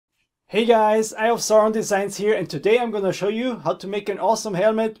Hey guys, I have Sauron Designs here, and today I'm gonna show you how to make an awesome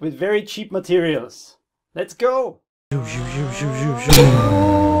helmet with very cheap materials. Let's go!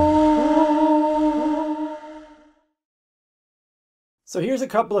 So here's a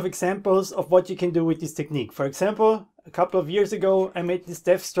couple of examples of what you can do with this technique. For example, a couple of years ago I made this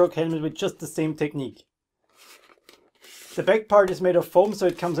Deathstroke helmet with just the same technique. The back part is made of foam, so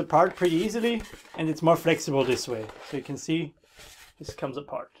it comes apart pretty easily, and it's more flexible this way. So you can see this comes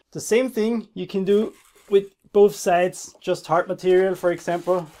apart. The same thing you can do with both sides, just hard material. For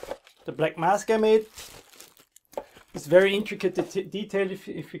example, the black mask I made. It's very intricate detail,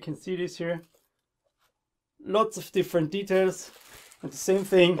 if you can see this here. Lots of different details. And the same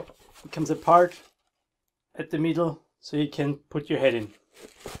thing, it comes apart at the middle, so you can put your head in.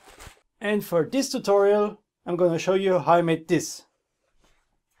 And for this tutorial, I'm going to show you how I made this.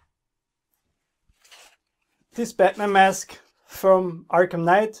 This Batman mask from Arkham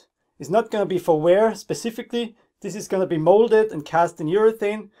Knight is not going to be for wear specifically. This is going to be molded and cast in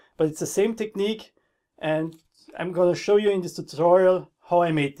urethane, but it's the same technique, and I'm going to show you in this tutorial how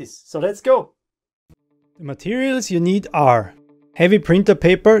I made this. So let's go! The materials you need are heavy printer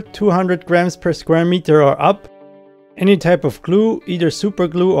paper, 200 grams per square meter or up, any type of glue, either super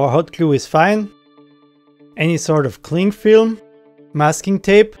glue or hot glue is fine, any sort of cling film, masking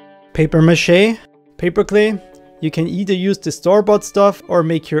tape, paper mache, paper clay. You can either use the store-bought stuff or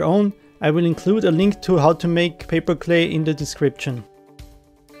make your own. I will include a link to how to make paper clay in the description.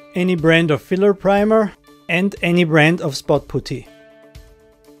 Any brand of filler primer and any brand of spot putty.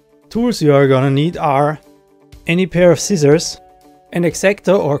 Tools you are gonna need are any pair of scissors, an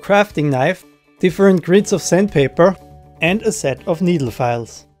X-Acto or crafting knife, different grids of sandpaper, and a set of needle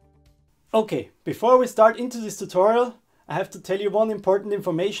files. Okay, before we start into this tutorial, I have to tell you one important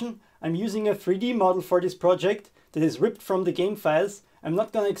information. I'm using a 3D model for this project that is ripped from the game files. I'm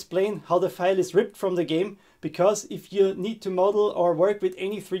not going to explain how the file is ripped from the game, because if you need to model or work with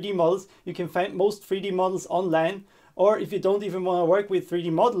any 3D models, you can find most 3D models online. Or if you don't even want to work with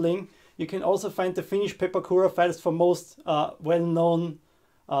 3D modeling, you can also find the finished Pepakura files for most well-known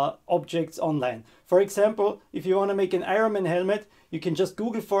objects online. For example, if you want to make an Iron Man helmet, you can just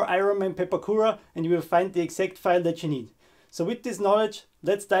Google for Iron Man Pepakura and you will find the exact file that you need. So with this knowledge,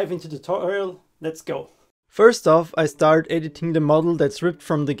 let's dive into the tutorial. Let's go. First off, I start editing the model that's ripped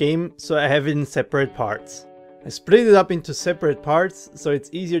from the game, so I have it in separate parts. I split it up into separate parts, so it's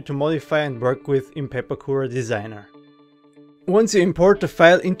easier to modify and work with in Pepakura Designer. Once you import the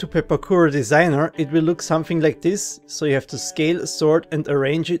file into Pepakura Designer, it will look something like this, so you have to scale, sort and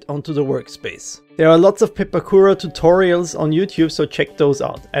arrange it onto the workspace. There are lots of Pepakura tutorials on YouTube, so check those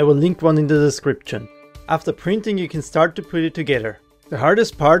out. I will link one in the description. After printing, you can start to put it together. The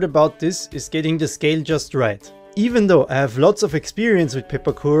hardest part about this is getting the scale just right. Even though I have lots of experience with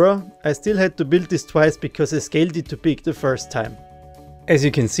Pepakura, I still had to build this twice because I scaled it too big the first time. As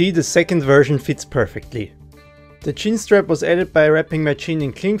you can see, the second version fits perfectly. The chin strap was added by wrapping my chin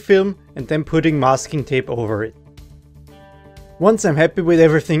in cling film and then putting masking tape over it. Once I'm happy with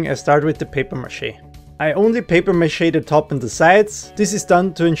everything, I start with the paper mache. I only paper mache the top and the sides. This is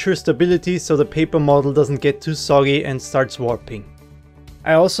done to ensure stability so the paper model doesn't get too soggy and starts warping.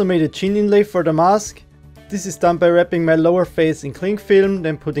 I also made a chin inlay for the mask. This is done by wrapping my lower face in cling film,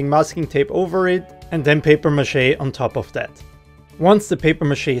 then putting masking tape over it and then paper mache on top of that. Once the paper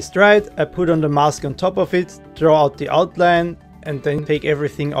mache is dried, I put on the mask on top of it, draw out the outline and then take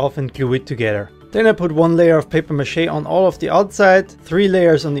everything off and glue it together. Then I put one layer of paper mache on all of the outside, 3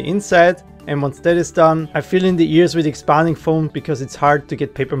 layers on the inside, and once that is done, I fill in the ears with expanding foam because it's hard to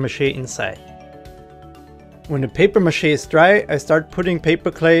get paper mache inside. When the paper mache is dry, I start putting paper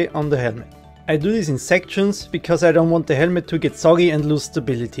clay on the helmet. I do this in sections because I don't want the helmet to get soggy and lose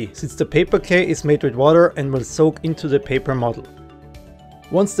stability, since the paper clay is made with water and will soak into the paper model.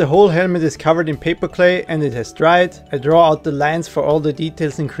 Once the whole helmet is covered in paper clay and it has dried, I draw out the lines for all the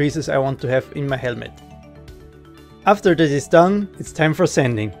details and creases I want to have in my helmet. After that is done, it's time for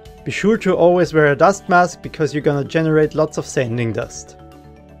sanding. Be sure to always wear a dust mask because you're gonna generate lots of sanding dust.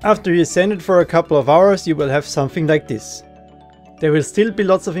 After you sand it for a couple of hours, you will have something like this. There will still be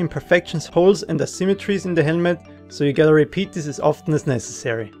lots of imperfections, holes and asymmetries in the helmet, so you gotta repeat this as often as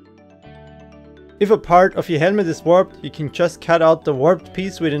necessary. If a part of your helmet is warped, you can just cut out the warped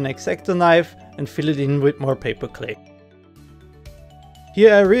piece with an X-Acto knife and fill it in with more paper clay.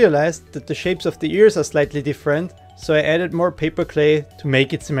 Here I realized that the shapes of the ears are slightly different, so I added more paper clay to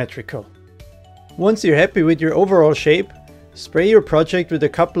make it symmetrical. Once you're happy with your overall shape, spray your project with a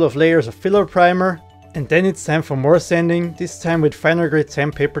couple of layers of filler primer, and then it's time for more sanding, this time with finer grade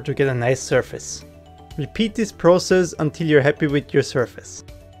sandpaper to get a nice surface. Repeat this process until you're happy with your surface.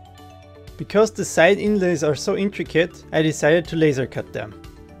 Because the side inlays are so intricate, I decided to laser cut them.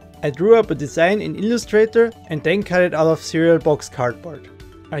 I drew up a design in Illustrator and then cut it out of cereal box cardboard.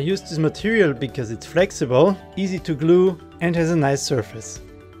 I used this material because it's flexible, easy to glue and has a nice surface.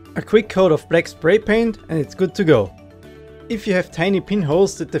 A quick coat of black spray paint and it's good to go. If you have tiny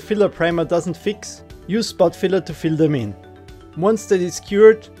pinholes that the filler primer doesn't fix, use spot filler to fill them in. Once that is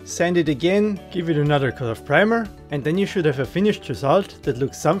cured, sand it again, give it another coat of primer, and then you should have a finished result that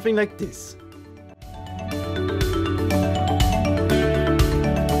looks something like this.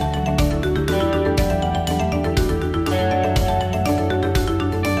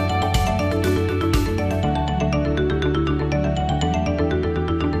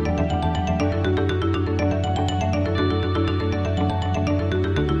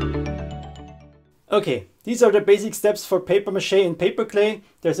 Okay, these are the basic steps for paper mache and paper clay.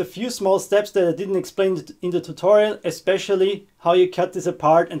 There's a few small steps that I didn't explain in the tutorial, especially how you cut this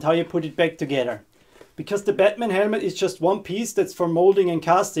apart and how you put it back together. Because the Batman helmet is just one piece that's for molding and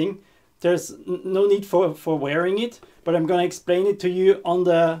casting, there's no need for wearing it, but I'm gonna explain it to you on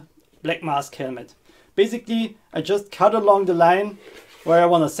the black mask helmet. Basically, I just cut along the line where I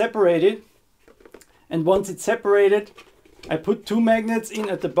wanna separate it, and once it's separated, I put two magnets in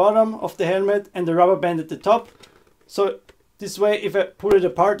at the bottom of the helmet and the rubber band at the top. So this way, if I pull it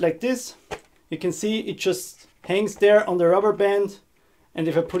apart like this, you can see it just hangs there on the rubber band. And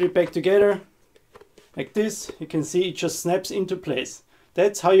if I put it back together like this, you can see it just snaps into place.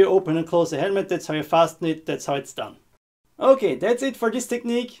 That's how you open and close a helmet. That's how you fasten it. That's how it's done. Okay, that's it for this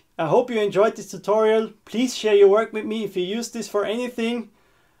technique. I hope you enjoyed this tutorial. Please share your work with me if you use this for anything.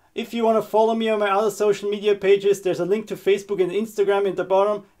 If you want to follow me on my other social media pages, there's a link to Facebook and Instagram in the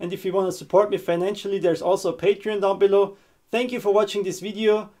bottom. And if you want to support me financially, there's also a Patreon down below. Thank you for watching this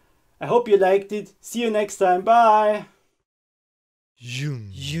video. I hope you liked it. See you next time. Bye.